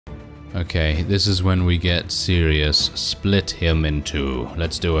Okay, this is when we get serious. Split him in two.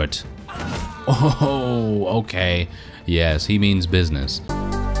 Let's do it. Oh, okay. Yes, he means business.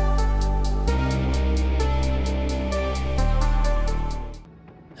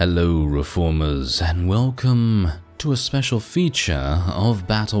 Hello, Reformers, and welcome to a special feature of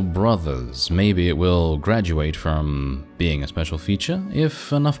Battle Brothers. Maybe it will graduate from being a special feature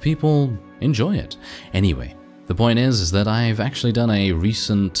if enough people enjoy it. Anyway, the point is that I've actually done a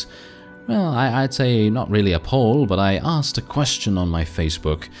recent, well, I'd say not really a poll, but I asked a question on my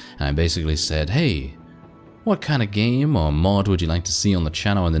Facebook, and I basically said, hey, what kind of game or mod would you like to see on the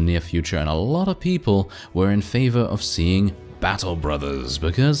channel in the near future? And a lot of people were in favor of seeing Battle Brothers,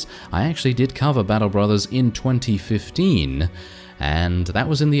 because I actually did cover Battle Brothers in 2015, and that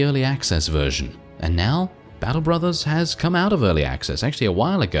was in the early access version. And now, Battle Brothers has come out of early access, actually a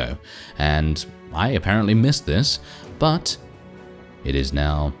while ago, and I apparently missed this, but it is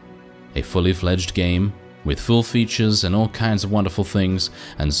now a fully fledged game with full features and all kinds of wonderful things,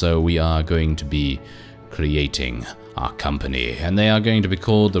 and so we are going to be creating our company, and they are going to be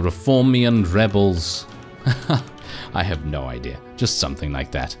called the Reformian Rebels. I have no idea, just something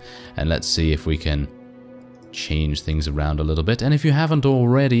like that. And let's see if we can change things around a little bit. And if you haven't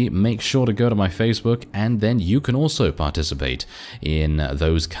already, make sure to go to my Facebook, and then you can also participate in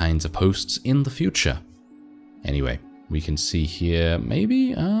those kinds of posts in the future. Anyway, we can see here,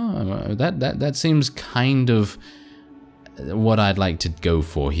 maybe, that seems kind of what I'd like to go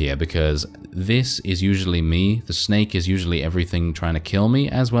for here, because this is usually me, the snake is usually everything trying to kill me,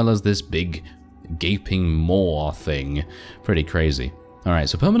 as well as this big gaping maw thing. Pretty crazy. Alright,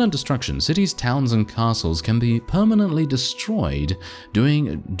 so permanent destruction. Cities, towns, and castles can be permanently destroyed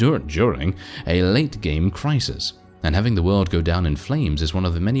during a late-game crisis. And having the world go down in flames is one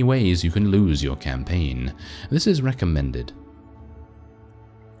of the many ways you can lose your campaign. This is recommended.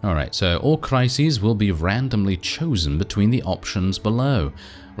 Alright, so all crises will be randomly chosen between the options below.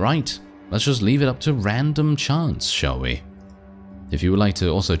 Right, let's just leave it up to random chance, shall we? If you would like to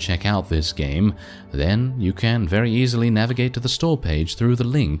also check out this game, then you can very easily navigate to the store page through the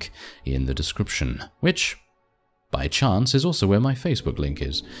link in the description, which, by chance, is also where my Facebook link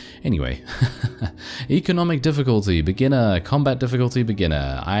is. Anyway, economic difficulty, beginner, combat difficulty,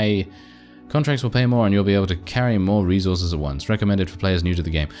 beginner. Contracts will pay more and you'll be able to carry more resources at once. Recommended for players new to the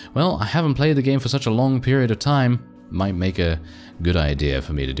game. Well, I haven't played the game for such a long period of time. Might make a good idea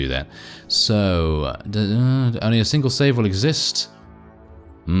for me to do that. So, only a single save will exist.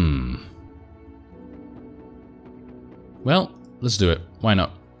 Well, let's do it. Why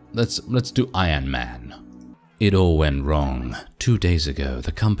not? Let's do Iron Man. It all went wrong. 2 days ago,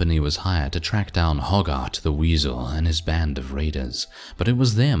 the company was hired to track down Hoggart the Weasel and his band of raiders, but it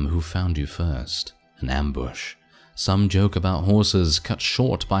was them who found you first. An ambush. Some joke about horses cut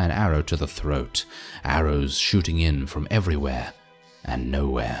short by an arrow to the throat, arrows shooting in from everywhere and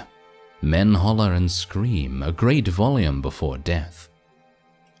nowhere. Men holler and scream, a great volume before death.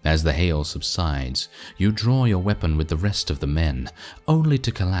 As the hail subsides, you draw your weapon with the rest of the men, only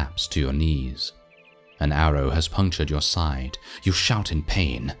to collapse to your knees. An arrow has punctured your side. You shout in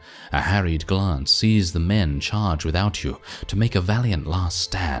pain. A harried glance sees the men charge without you to make a valiant last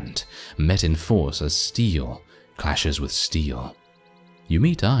stand, met in force as steel clashes with steel. You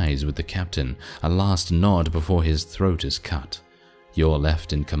meet eyes with the captain, a last nod before his throat is cut. You're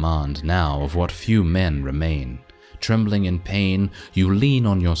left in command now of what few men remain. Trembling in pain, you lean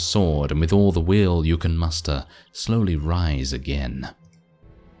on your sword, and with all the will you can muster, slowly rise again.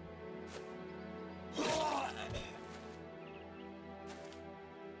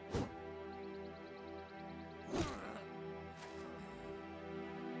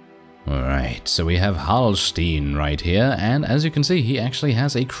 Alright, so we have Halstein right here, and as you can see, he actually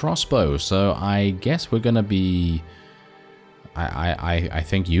has a crossbow, so I guess we're gonna be... I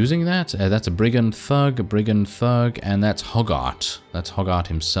think using that. That's a brigand thug, and that's Hoggart. That's Hoggart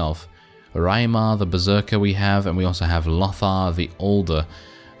himself. Raimar the berserker we have, and we also have Lothar the older.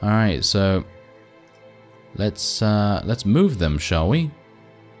 Alright, so let's move them, shall we?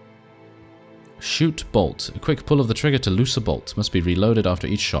 Shoot bolt. A quick pull of the trigger to loose a bolt. Must be reloaded after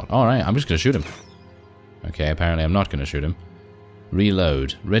each shot. Alright, I'm just gonna shoot him. Okay, apparently I'm not gonna shoot him.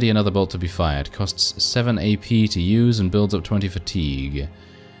 Reload. Ready another bolt to be fired. Costs 7 AP to use and builds up 20 fatigue.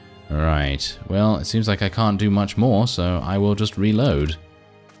 Right. Well, it seems like I can't do much more, so I will just reload.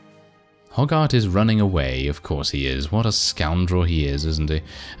 Hoggart is running away. Of course he is. What a scoundrel he is, isn't he?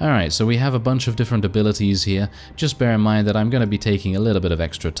 Alright, so we have a bunch of different abilities here. Just bear in mind that I'm going to be taking a little bit of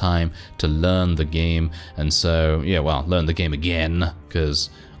extra time to learn the game. And so, yeah, well, learn the game again. Because,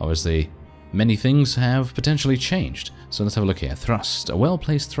 obviously, many things have potentially changed. So let's have a look here. Thrust. A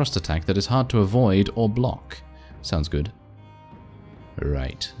well-placed thrust attack that is hard to avoid or block. Sounds good.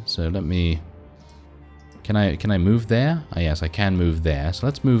 Right. So let me... Can I move there? Ah, yes, I can move there. So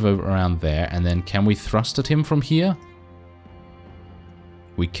let's move over around there. And then can we thrust at him from here?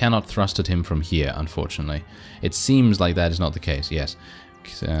 We cannot thrust at him from here, unfortunately. It seems like that is not the case. Yes.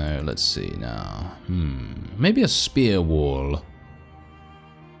 So let's see now. Maybe a spear wall.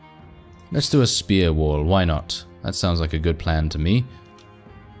 Let's do a spear wall. Why not? That sounds like a good plan to me.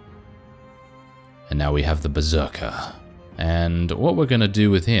 And now we have the Berserker. And what we're going to do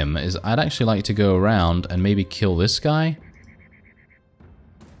with him is I'd actually like to go around and maybe kill this guy.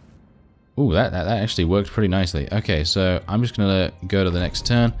 Ooh, that actually worked pretty nicely. Okay, so I'm just going to go to the next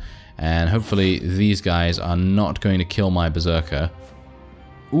turn. And hopefully these guys are not going to kill my Berserker.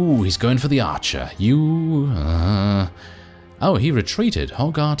 Ooh, he's going for the Archer. Oh, he retreated.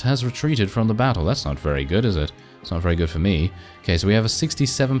 Hoggart has retreated from the battle. That's not very good, is it? It's not very good for me. Okay, so we have a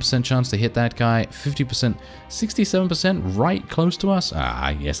 67% chance to hit that guy. 50%, 67% right close to us. Ah,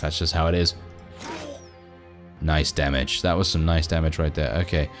 yes, that's just how it is. Nice damage. That was some nice damage right there.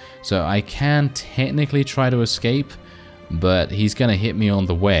 Okay, so I can technically try to escape, but he's going to hit me on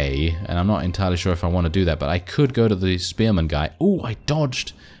the way, and I'm not entirely sure if I want to do that, but I could go to the spearman guy. Ooh, I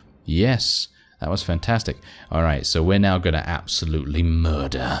dodged. Yes. That was fantastic. Alright, so we're now going to absolutely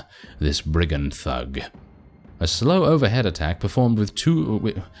murder this brigand thug. A slow overhead attack performed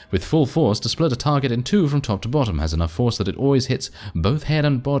with full force to split a target in two from top to bottom has enough force that it always hits both head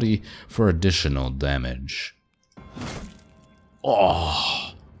and body for additional damage.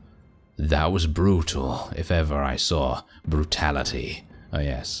 Oh, that was brutal, if ever I saw brutality. Oh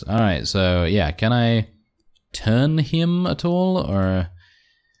yes. Alright, so yeah, can I turn him at all, or...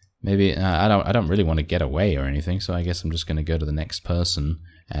 Maybe, I don't really want to get away or anything, so I guess I'm just going to go to the next person,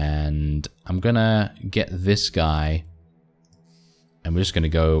 and I'm going to get this guy, and we're just going to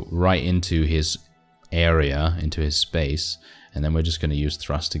go right into his area, into his space, and then we're just going to use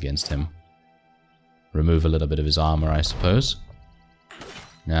thrust against him. Remove a little bit of his armor, I suppose.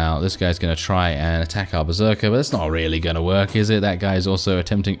 Now, this guy's going to try and attack our Berserker, but that's not really going to work, is it? That guy's also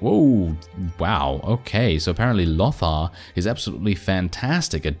attempting... Whoa! Wow, okay. So apparently Lothar is absolutely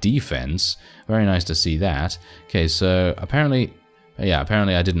fantastic at defense. Very nice to see that. Okay, so apparently... Yeah,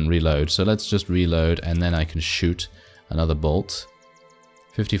 apparently I didn't reload. So let's just reload, and then I can shoot another bolt.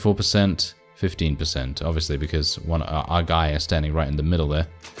 54%, 15, obviously, because our guy is standing right in the middle there.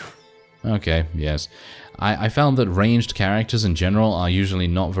 Okay, yes. I found that ranged characters in general are usually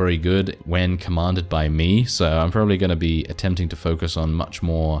not very good when commanded by me, so I'm probably going to be attempting to focus on much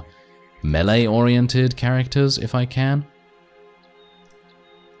more melee-oriented characters if I can.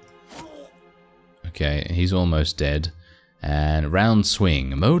 Okay, he's almost dead. And round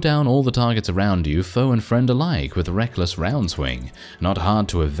swing. Mow down all the targets around you, foe and friend alike, with a reckless round swing. Not hard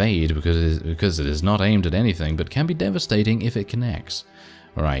to evade because it is not aimed at anything, but can be devastating if it connects.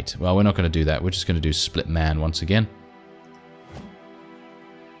 Alright, well, we're not going to do that. We're just going to do split man once again.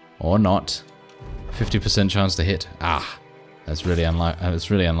 Or not. 50% chance to hit. Ah, that's really unlucky.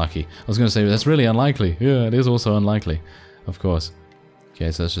 That's really unlucky. I was going to say, that's really unlikely. Yeah, it is also unlikely. Of course.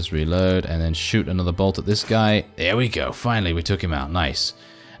 Okay, so let's just reload and then shoot another bolt at this guy. There we go. Finally, we took him out. Nice.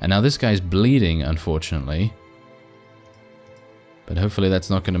 And now this guy's bleeding, unfortunately. But hopefully that's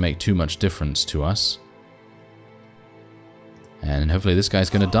not going to make too much difference to us. And hopefully this guy's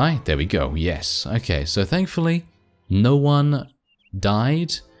going to die. There we go. Yes. Okay, so thankfully no one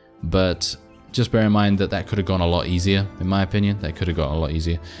died, but just bear in mind that that could have gone a lot easier, in my opinion. That could have got a lot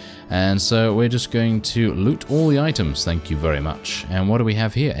easier. And so we're just going to loot all the items. Thank you very much. And what do we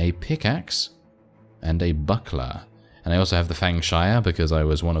have here? A pickaxe and a buckler. And I also have the Fangshire because I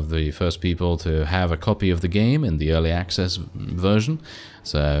was one of the first people to have a copy of the game in the early access version.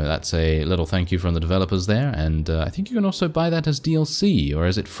 So that's a little thank you from the developers there. And I think you can also buy that as DLC, or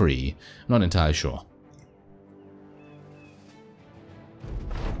is it free? I'm not entirely sure.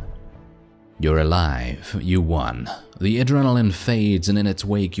 You're alive. You won. The adrenaline fades, and in its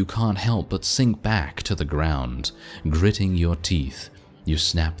wake you can't help but sink back to the ground. Gritting your teeth, you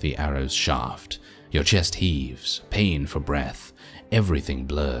snap the arrow's shaft. Your chest heaves, pain for breath. Everything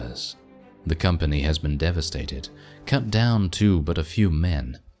blurs. The company has been devastated, cut down to but a few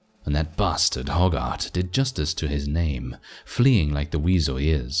men. And that bastard Hoggart did justice to his name, fleeing like the weasel he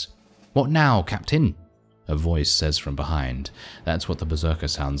is. "What now, Captain?" a voice says from behind. That's what the Berserker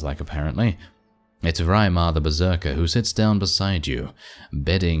sounds like, apparently. It's Rymar the Berserker who sits down beside you,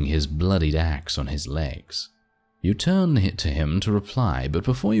 bedding his bloodied axe on his legs. You turn to him to reply, but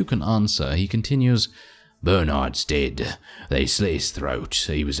before you can answer, he continues, Bernard's dead. They slit his throat.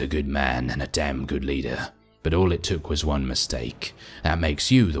 He was a good man and a damn good leader. But all it took was one mistake. That makes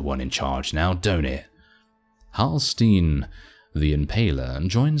you the one in charge now, don't it? Halstein, the Impaler,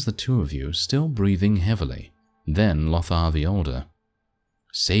 joins the two of you, still breathing heavily. Then Lothar the Older.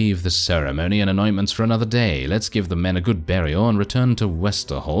 Save the ceremony and anointments for another day. Let's give the men a good burial and return to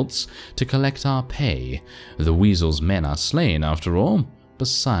Westerholtz to collect our pay. The Weasel's men are slain, after all.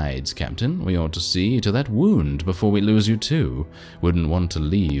 Besides, Captain, we ought to see to that wound before we lose you too. Wouldn't want to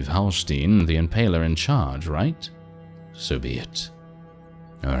leave Halstein, the Impaler, in charge, right? So be it.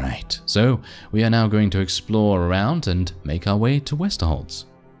 Alright, so we are now going to explore around and make our way to Westerholtz.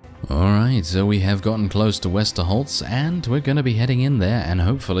 Alright, so we have gotten close to Westerholtz and we're going to be heading in there and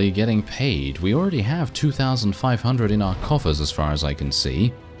hopefully getting paid. We already have 2,500 in our coffers as far as I can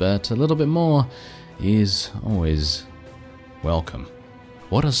see, but a little bit more is always welcome.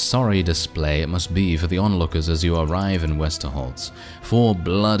 What a sorry display it must be for the onlookers as you arrive in Westerholtz. 4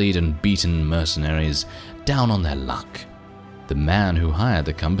 bloodied and beaten mercenaries, down on their luck. The man who hired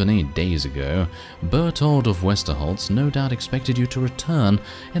the company days ago, Berthold of Westerholtz, no doubt expected you to return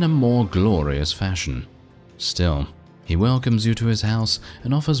in a more glorious fashion. Still, he welcomes you to his house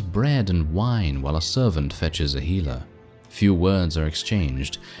and offers bread and wine while a servant fetches a healer. Few words are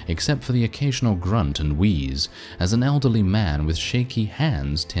exchanged, except for the occasional grunt and wheeze, as an elderly man with shaky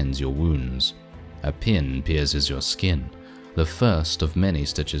hands tends your wounds. A pin pierces your skin, the first of many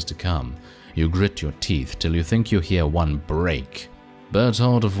stitches to come. You grit your teeth till you think you hear one break.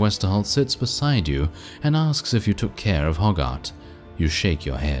 Berthold of Westerholtz sits beside you and asks if you took care of Hoggart. You shake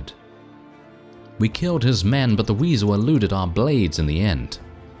your head. We killed his men, but the Weasel eluded our blades in the end.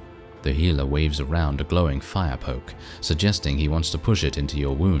 The healer waves around a glowing fire poke, suggesting he wants to push it into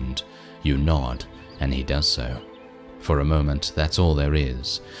your wound. You nod, and he does so. For a moment, that's all there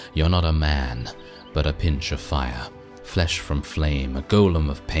is. You're not a man, but a pinch of fire. Flesh from flame, a golem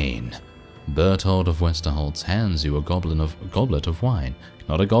of pain. Berthold of Westerholtz hands you a goblet of wine.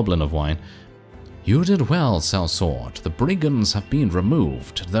 Not a goblin of wine. You did well, sellsword. The brigands have been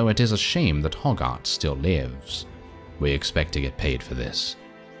removed, though it is a shame that Hoggart still lives. We expect to get paid for this.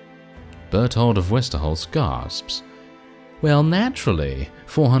 Berthold of Westerholtz gasps. Well, naturally,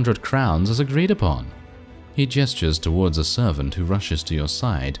 400 crowns as agreed upon. He gestures towards a servant who rushes to your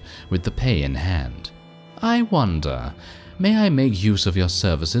side with the pay in hand. I wonder, may I make use of your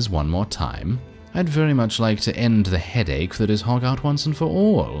services one more time? I'd very much like to end the headache that is Hoggart once and for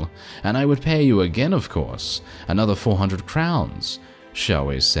all, and I would pay you again, of course, another 400 crowns, shall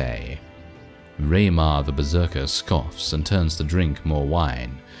we say. Raymar the Berserker scoffs and turns to drink more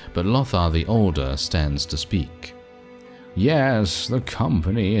wine, but Lothar the Older stands to speak. Yes, the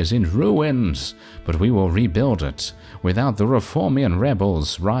company is in ruins, but we will rebuild it. Without the Reformian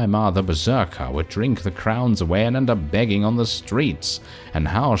rebels, Raymar the Berserker would drink the crowns away and end up begging on the streets. And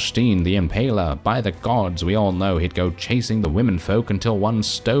Halstein the Impaler, by the gods, we all know he'd go chasing the womenfolk until one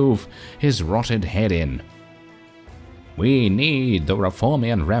stove his rotted head in. We need the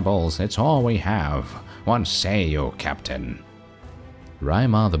Reformian rebels, it's all we have. What say you, Captain?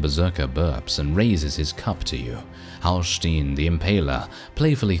 Raymar the Berserker burps and raises his cup to you. Halstein the Impaler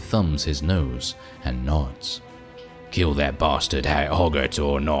playfully thumbs his nose and nods. Kill that bastard at Hoggart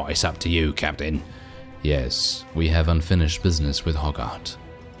or not, it's up to you, Captain. Yes, we have unfinished business with Hoggart.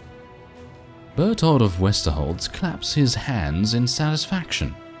 Berthold of Westerholtz claps his hands in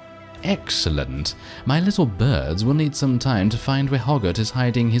satisfaction. Excellent. My little birds will need some time to find where Hoggart is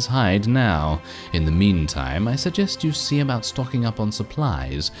hiding his hide now. In the meantime, I suggest you see about stocking up on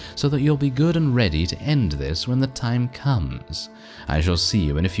supplies so that you'll be good and ready to end this when the time comes. I shall see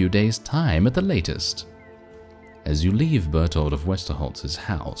you in a few days' time at the latest. As you leave Berthold of Westerholtz's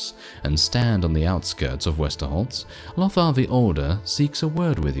house and stand on the outskirts of Westerholtz, Lothar the Older seeks a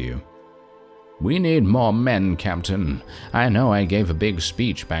word with you. We need more men, Captain. I know I gave a big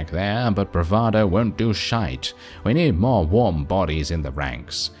speech back there, but bravado won't do shite. We need more warm bodies in the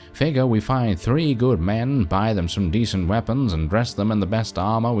ranks. Figure we find 3 good men, buy them some decent weapons, and dress them in the best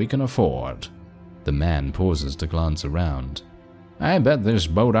armor we can afford. The man pauses to glance around. I bet this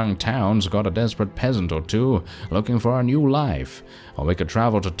Bodung town's got a desperate peasant or two looking for a new life, or we could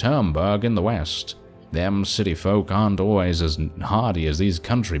travel to Turnberg in the west. Them city folk aren't always as hardy as these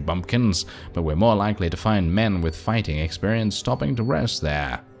country bumpkins, but we're more likely to find men with fighting experience stopping to rest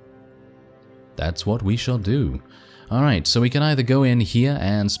there. That's what we shall do. Alright, so we can either go in here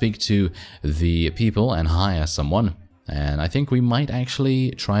and speak to the people and hire someone, and I think we might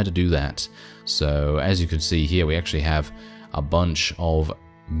actually try to do that. So as you can see here, we actually have a bunch of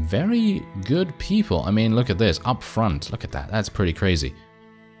very good people. I mean, look at this, up front, look at that, that's pretty crazy.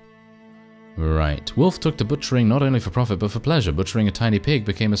 Right. Wolf took to butchering not only for profit but for pleasure. Butchering a tiny pig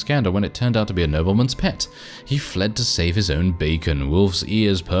became a scandal when it turned out to be a nobleman's pet. He fled to save his own bacon. Wolf's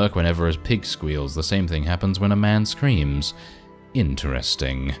ears perk whenever a pig squeals. The same thing happens when a man screams.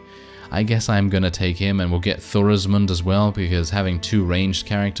 Interesting. I guess I'm going to take him, and we'll get Thorismund as well, because having 2 ranged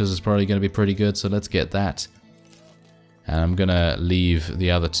characters is probably going to be pretty good, so let's get that. And I'm going to leave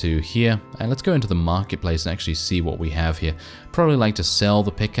the other 2 here, and let's go into the marketplace and actually see what we have here. Probably like to sell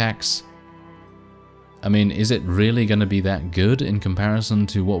the pickaxe. I mean, is it really going to be that good in comparison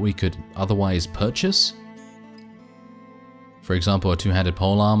to what we could otherwise purchase? For example, a 2-handed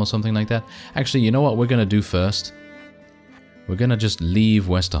polearm or something like that? Actually, you know what we're going to do first? We're going to just leave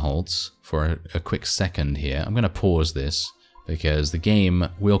Westerholtz for a quick second here. I'm going to pause this because the game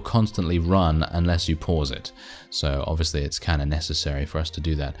will constantly run unless you pause it. So obviously it's kind of necessary for us to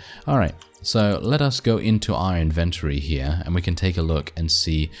do that. Alright, so let us go into our inventory here and we can take a look and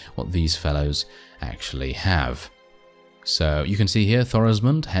see what these fellows actually have. So you can see here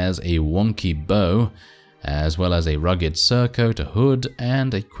Thorismund has a wonky bow, as well as a rugged surcoat, a hood,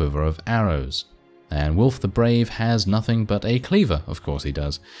 and a quiver of arrows. And Wolf the Brave has nothing but a cleaver, of course he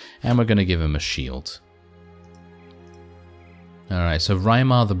does. And we're going to give him a shield. Alright, so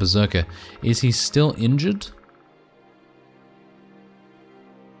Reimar the Berserker, is he still injured?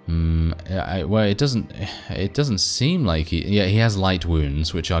 Well, it doesn't seem like he... Yeah, he has light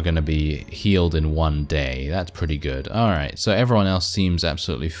wounds, which are going to be healed in 1 day. That's pretty good. Alright, so everyone else seems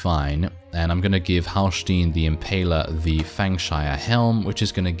absolutely fine. And I'm going to give Halstein the Impaler the Fangshire Helm, which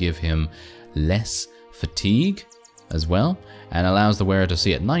is going to give him less fatigue as well, and allows the wearer to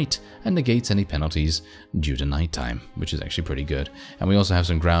see at night and negates any penalties due to nighttime, which is actually pretty good. And we also have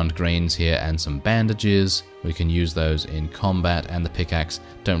some ground grains here and some bandages. We can use those in combat, and the pickaxe,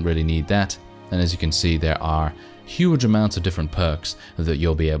 don't really need that. And as you can see, there are huge amounts of different perks that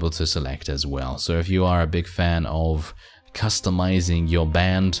you'll be able to select as well. So if you are a big fan of customizing your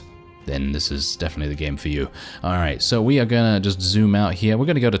band, then this is definitely the game for you. Alright, so we are going to just zoom out here. We're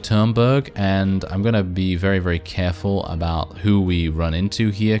going to go to Turnberg, and I'm going to be very, very careful about who we run into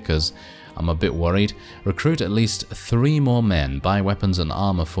here, because I'm a bit worried. Recruit at least 3 more men. Buy weapons and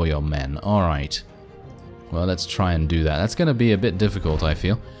armor for your men. Alright. Well, let's try and do that. That's going to be a bit difficult, I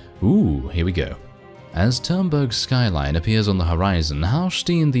feel. Ooh, here we go. As Turnberg's skyline appears on the horizon,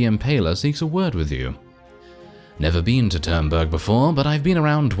 Halstein the Impaler seeks a word with you. Never been to Turnberg before, but I've been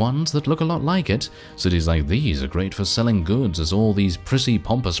around ones that look a lot like it. Cities like these are great for selling goods, as all these prissy,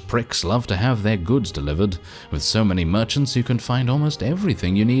 pompous pricks love to have their goods delivered. With so many merchants, you can find almost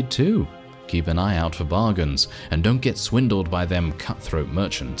everything you need too. Keep an eye out for bargains, and don't get swindled by them cutthroat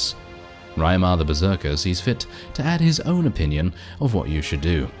merchants. Reimar the Berserker sees fit to add his own opinion of what you should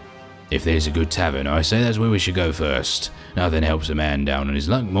do. If there's a good tavern, I say that's where we should go first. Nothing helps a man down on his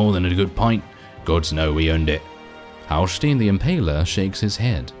luck more than a good pint. Gods know we earned it. Halstein the Impaler shakes his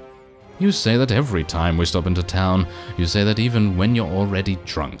head. You say that every time we stop into town. You say that even when you're already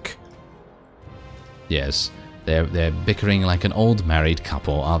drunk. Yes, they're bickering like an old married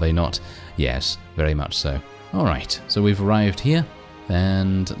couple, are they not? Yes, very much so. Alright, so we've arrived here,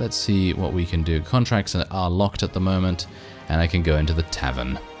 and let's see what we can do. Contracts are locked at the moment, and I can go into the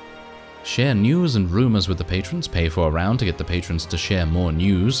tavern. Share news and rumors with the patrons. Pay for a round to get the patrons to share more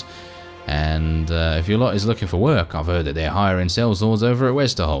news. And if your lot is looking for work, I've heard that they're hiring sellswords over at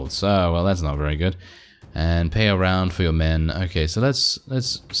Westerholtz. Oh, well, that's not very good. And pay a round for your men. Okay, so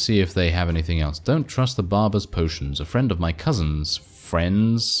let's see if they have anything else. Don't trust the barber's potions. A friend of my cousin's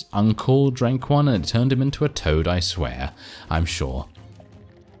friend's uncle drank one and it turned him into a toad, I swear. I'm sure.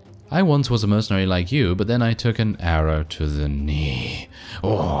 I once was a mercenary like you, but then I took an arrow to the knee.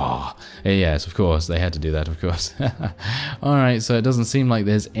 Oh, yes, of course, they had to do that, of course. Alright, so it doesn't seem like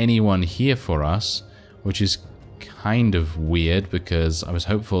there's anyone here for us, which is kind of weird, because I was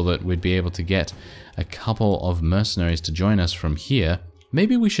hopeful that we'd be able to get a couple of mercenaries to join us from here.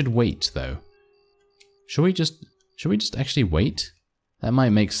 Maybe we should wait, though. Should we just actually wait? That might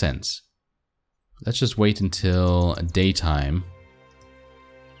make sense. Let's just wait until daytime.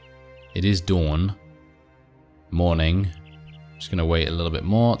 It is dawn. Morning. Just going to wait a little bit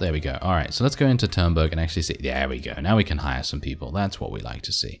more. There we go. Alright, so let's go into Turnberg and actually see. There we go. Now we can hire some people. That's what we like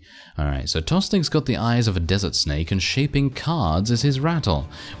to see. Alright, so Tostig's got the eyes of a desert snake, and shaping cards is his rattle.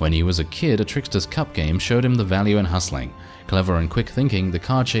 When he was a kid, a trickster's cup game showed him the value in hustling. Clever and quick thinking, the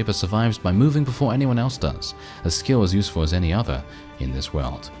card shaper survives by moving before anyone else does. A skill as useful as any other in this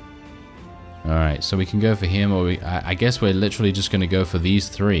world. Alright, so we can go for him, or I guess we're literally just going to go for these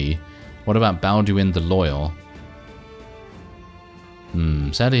 3. What about Balduin the Loyal?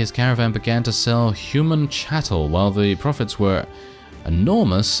 Sadly, his caravan began to sell human chattel while the profits were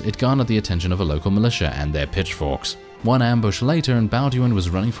Enormous, it garnered the attention of a local militia and their pitchforks. One ambush later, and Balduin was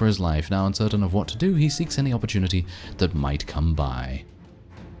running for his life. Now uncertain of what to do, he seeks any opportunity that might come by.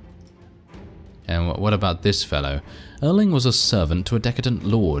 And what about this fellow? Erling was a servant to a decadent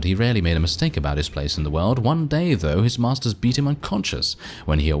lord. He rarely made a mistake about his place in the world. One day, though, his masters beat him unconscious.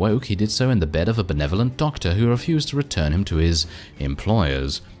 When he awoke, he did so in the bed of a benevolent doctor who refused to return him to his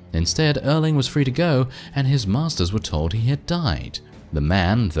employers. Instead, Erling was free to go, and his masters were told he had died. The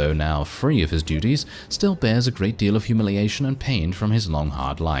man, though now free of his duties, still bears a great deal of humiliation and pain from his long,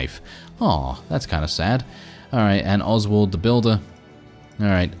 hard life. Aw, that's kind of sad. Alright, and Oswald the Builder.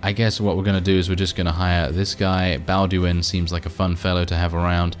 Alright, I guess what we're going to do is we're just going to hire this guy. Balduin seems like a fun fellow to have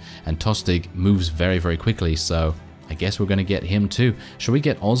around, and Tostig moves very, very quickly, so I guess we're going to get him too. Shall we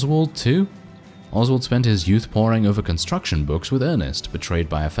get Oswald too? Oswald spent his youth poring over construction books with Ernest. Betrayed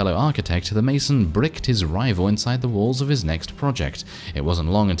by a fellow architect, the mason bricked his rival inside the walls of his next project. It wasn't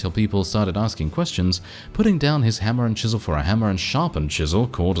long until people started asking questions. Putting down his hammer and chisel for a hammer and sharpened chisel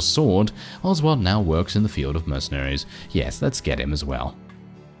called a sword, Oswald now works in the field of mercenaries. Yes, let's get him as well.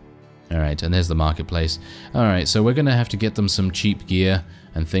 Alright, and there's the marketplace. Alright, so we're going to have to get them some cheap gear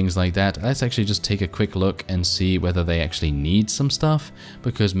and things like that. Let's actually just take a quick look and see whether they actually need some stuff,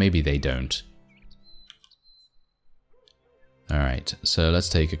 because maybe they don't. Alright, so let's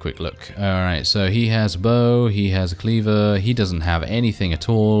take a quick look. Alright, so he has a bow, he has a cleaver, he doesn't have anything at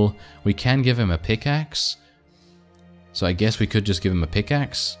all. We can give him a pickaxe. So I guess we could just give him a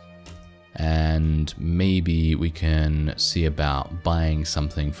pickaxe. And maybe we can see about buying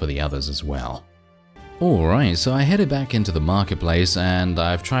something for the others as well. Alright, so I headed back into the marketplace and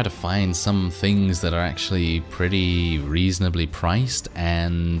I've tried to find some things that are actually pretty reasonably priced.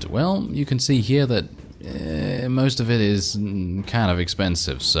 And, well, you can see here that most of it is kind of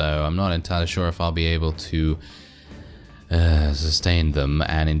expensive, so I'm not entirely sure if I'll be able to sustain them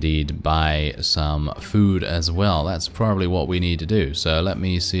and indeed buy some food as well. That's probably what we need to do. So let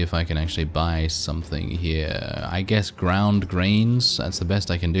me see if I can actually buy something here. I guess ground grains, that's the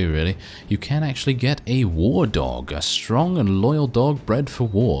best I can do really. You can actually get a war dog. A strong and loyal dog bred for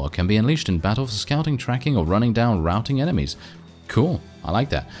war. Can be unleashed in battle for scouting, tracking, or running down routing enemies. Cool, I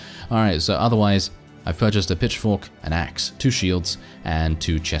like that. Alright, so otherwise I've purchased a pitchfork, an axe, 2 shields, and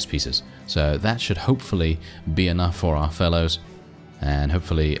 2 chess pieces. So that should hopefully be enough for our fellows, and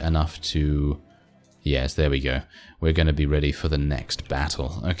hopefully enough to... Yes, there we go. We're going to be ready for the next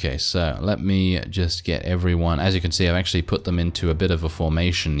battle. Okay, so let me just get everyone... As you can see, I've actually put them into a bit of a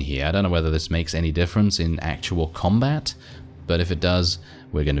formation here. I don't know whether this makes any difference in actual combat, but if it does,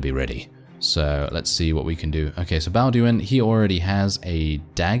 we're going to be ready. So let's see what we can do. Okay, so Balduin, he already has a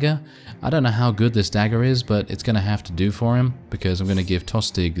dagger. I don't know how good this dagger is, but it's going to have to do for him, because I'm going to give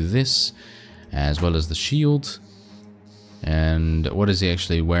Tostig this, as well as the shield. And what is he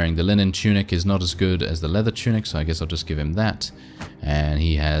actually wearing? The linen tunic is not as good as the leather tunic, so I guess I'll just give him that. And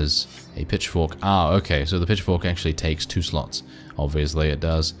he has a pitchfork. Ah, okay, so the pitchfork actually takes 2 slots. Obviously it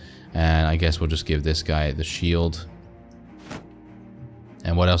does. And I guess we'll just give this guy the shield.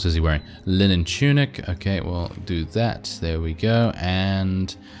 And what else is he wearing? Linen tunic. Okay, we'll do that. There we go.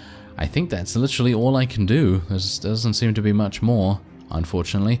 And I think that's literally all I can do. There doesn't seem to be much more,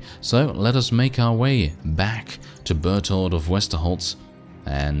 unfortunately. So let us make our way back to Berthold of Westerholtz.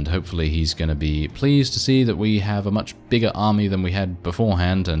 And hopefully he's going to be pleased to see that we have a much bigger army than we had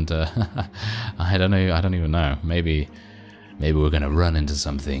beforehand. And I don't know. I don't even know. Maybe we're going to run into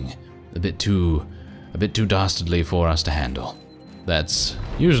something a bit too dastardly for us to handle. That's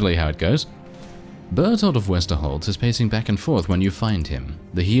usually how it goes. Berthold of Westerholtz is pacing back and forth when you find him.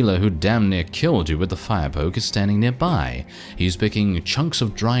 The healer who damn near killed you with the fire poke is standing nearby. He's picking chunks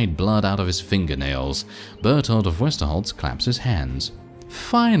of dried blood out of his fingernails. Berthold of Westerholtz claps his hands.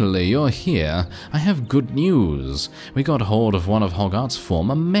 Finally, you're here. I have good news. We got hold of one of Hoggart's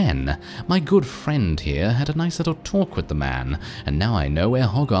former men. My good friend here had a nice little talk with the man, and now I know where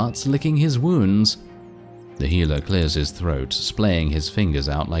Hoggart's licking his wounds. The healer clears his throat, splaying his fingers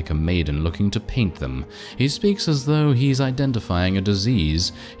out like a maiden looking to paint them. He speaks as though he's identifying a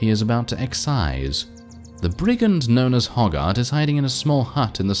disease he is about to excise. The brigand known as Hoggart is hiding in a small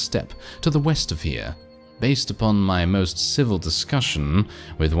hut in the steppe to the west of here. Based upon my most civil discussion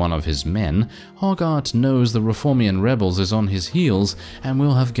with one of his men, Hoggart knows the Reformian rebels is on his heels and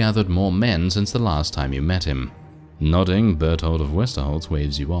will have gathered more men since the last time you met him. Nodding, Berthold of Westerholtz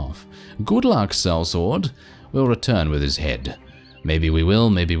waves you off. Good luck, sellsword. We'll return with his head. Maybe we will,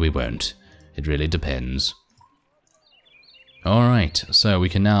 maybe we won't. It really depends. Alright, so we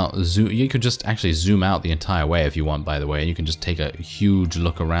can now zoom. You could just actually zoom out the entire way if you want, by the way. You can just take a huge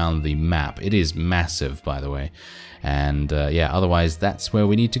look around the map. It is massive, by the way. And yeah, otherwise that's where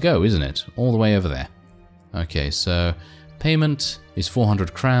we need to go, isn't it? All the way over there. Okay, so payment is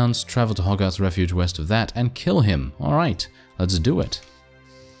 400 crowns. Travel to Hoggart's refuge west of that and kill him. Alright, let's do it.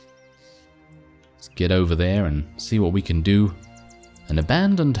 Let's get over there and see what we can do. An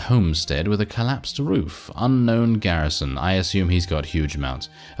abandoned homestead with a collapsed roof. Unknown garrison. I assume he's got huge amounts.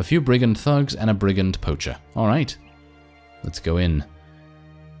 A few brigand thugs and a brigand poacher. Alright. Let's go in.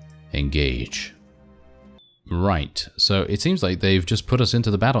 Engage. Right. So it seems like they've just put us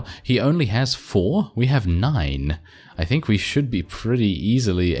into the battle. He only has 4. We have 9. I think we should be pretty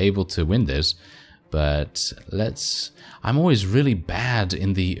easily able to win this. But let's... I'm always really bad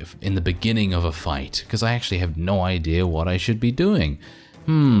in the beginning of a fight, because I actually have no idea what I should be doing.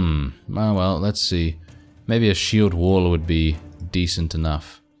 Oh, well, let's see. Maybe a shield wall would be decent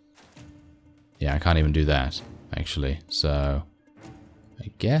enough. Yeah, I can't even do that, actually. So,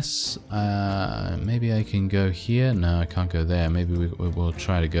 I guess maybe I can go here. No, I can't go there. Maybe we'll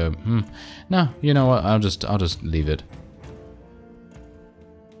try to go... No, you know what? I'll just leave it.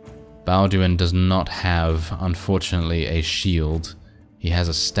 Balduin does not have, unfortunately, a shield. He has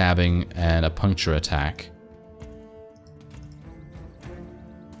a stabbing and a puncture attack.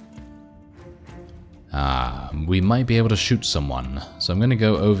 We might be able to shoot someone. So I'm going to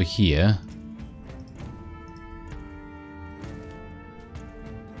go over here.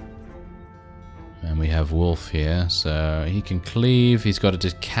 And we have Wolf here, so he can cleave. He's got a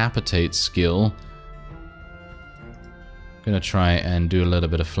decapitate skill. Gonna try and do a little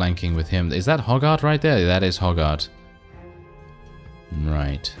bit of flanking with him. Is that Hoggart right there? That is Hoggart.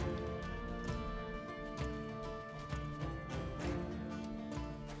 Right.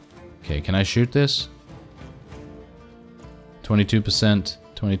 Okay, can I shoot this? 22%,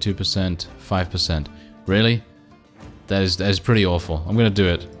 22%, 5%. Really? That is pretty awful. I'm gonna do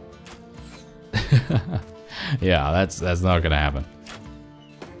it. Yeah, that's not gonna happen.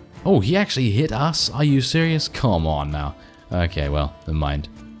 Oh, he actually hit us? Are you serious? Come on now. Okay, well, never mind.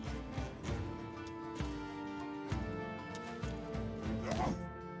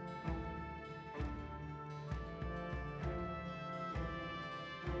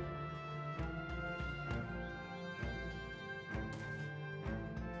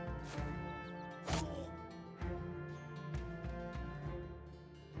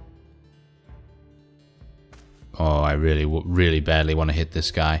 Oh, I really badly want to hit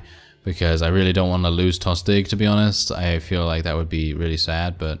this guy, because I really don't want to lose Tostig, to be honest. I feel like that would be really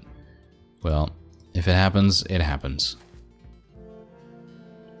sad, but, well, if it happens, it happens.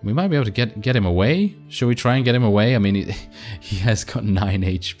 We might be able to get him away. Should we try and get him away? I mean, he has got 9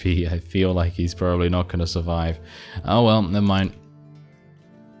 HP. I feel like he's probably not going to survive. Oh well, never mind.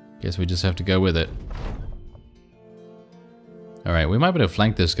 Guess we just have to go with it. Alright, we might be able to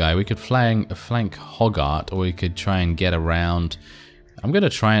flank this guy. We could flank Hoggart, or we could try and get around. I'm going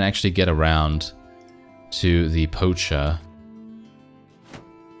to try and actually get around to the poacher.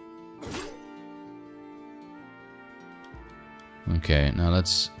 Okay, now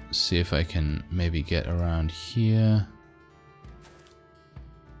let's see if I can maybe get around here.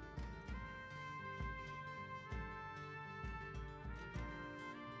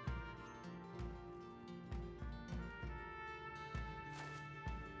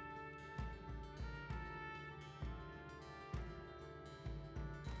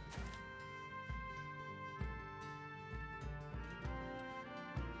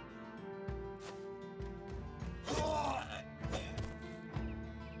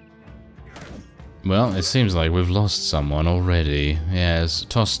 Well, it seems like we've lost someone already. Yes,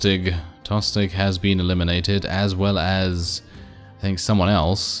 Tostig. Tostig has been eliminated, as well as, I think, someone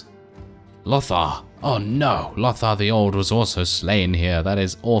else. Lothar! Oh no! Lothar the Old was also slain here. That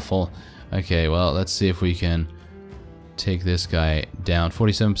is awful. Okay, well, let's see if we can take this guy down.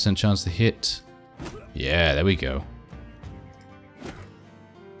 47% chance to hit. Yeah, there we go.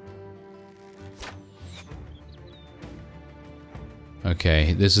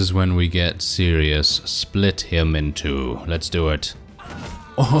 Okay, this is when we get serious. Split him in 2. Let's do it.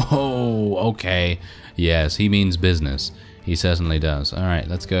 Oh, okay. Yes, he means business. He certainly does. Alright,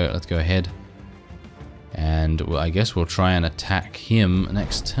 let's go ahead. And well, I guess we'll try and attack him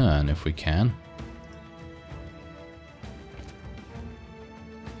next turn if we can.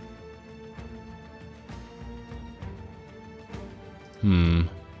 Can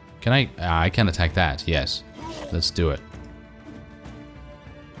I? I can attack that, yes. Let's do it.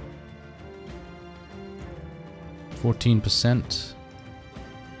 14%.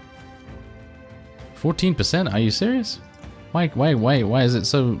 14%? Are you serious? Why is it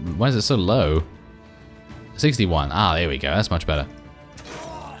so low? 61. Ah, there we go. That's much better.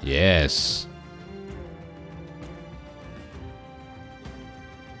 Yes.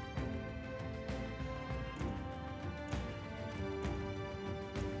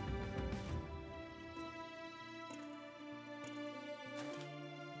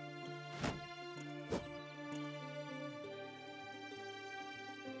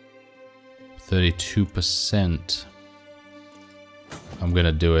 %32%. I'm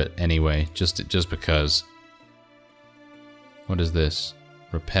gonna do it anyway, just because. What is this?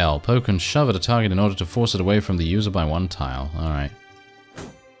 Repel. Poke and shove at a target in order to force it away from the user by 1 tile. Alright.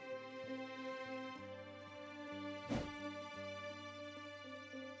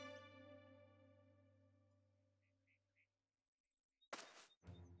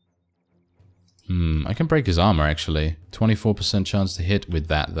 I can break his armor actually. 24% chance to hit with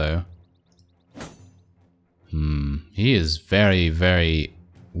that though. He is very, very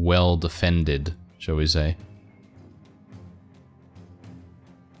well defended, shall we say.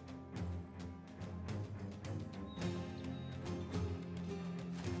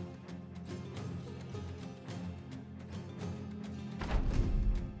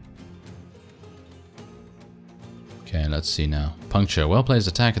 Okay, let's see now. Puncture. Well-placed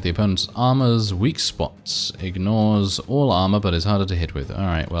attack at the opponent's armor's weak spots. Ignores all armor, but is harder to hit with.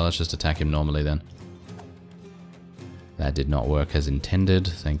 Alright, well, let's just attack him normally then. That did not work as intended.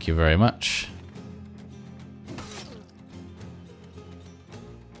 Thank you very much.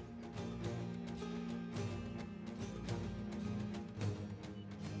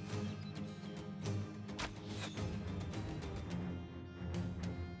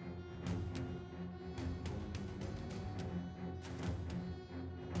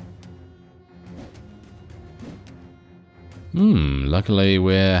 Luckily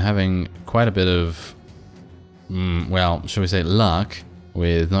we're having quite a bit of, well, shall we say luck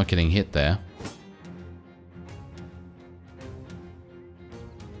with not getting hit there.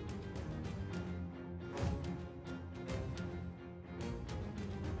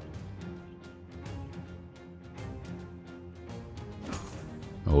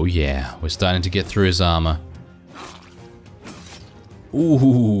 Oh yeah, we're starting to get through his armor.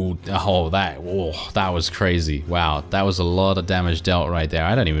 Ooh, oh, that was crazy. Wow, that was a lot of damage dealt right there.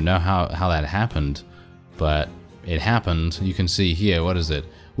 I don't even know how that happened, but it happened. You can see here, what is it?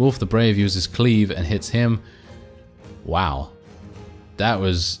 Wolf the Brave uses cleave and hits him. Wow, that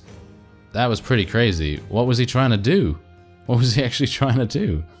was pretty crazy. What was he trying to do? What was he actually trying to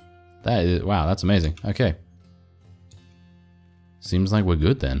do? That is, wow, that's amazing. Okay. Seems like we're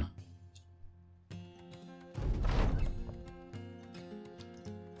good then.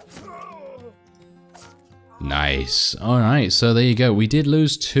 Nice. Alright, so there you go. We did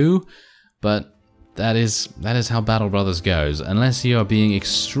lose 2, but that is how Battle Brothers goes. Unless you are being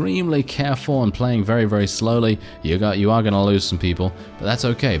extremely careful and playing very, very slowly, you are going to lose some people. But that's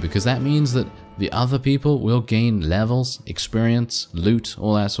okay, because that means that the other people will gain levels, experience, loot,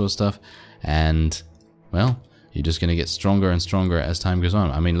 all that sort of stuff. And, well, you're just going to get stronger and stronger as time goes on.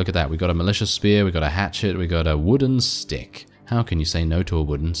 I mean, look at that. We got a malicious spear, we got a hatchet, we got a wooden stick. How can you say no to a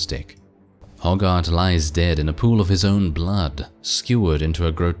wooden stick? Hoggart lies dead in a pool of his own blood, skewered into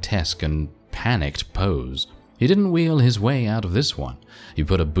a grotesque and panicked pose. He didn't wheel his way out of this one. You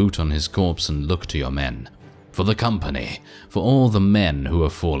put a boot on his corpse and look to your men. For the company, for all the men who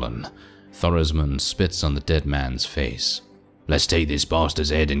have fallen. Thorismund spits on the dead man's face. Let's take this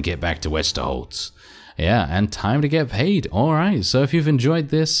bastard's head and get back to Westerholtz. Yeah, and time to get paid. Alright, so if you've enjoyed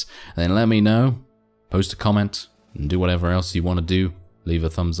this, then let me know. Post a comment and do whatever else you want to do. Leave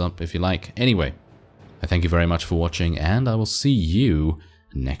a thumbs up if you like. Anyway, I thank you very much for watching, and I will see you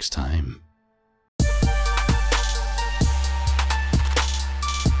next time.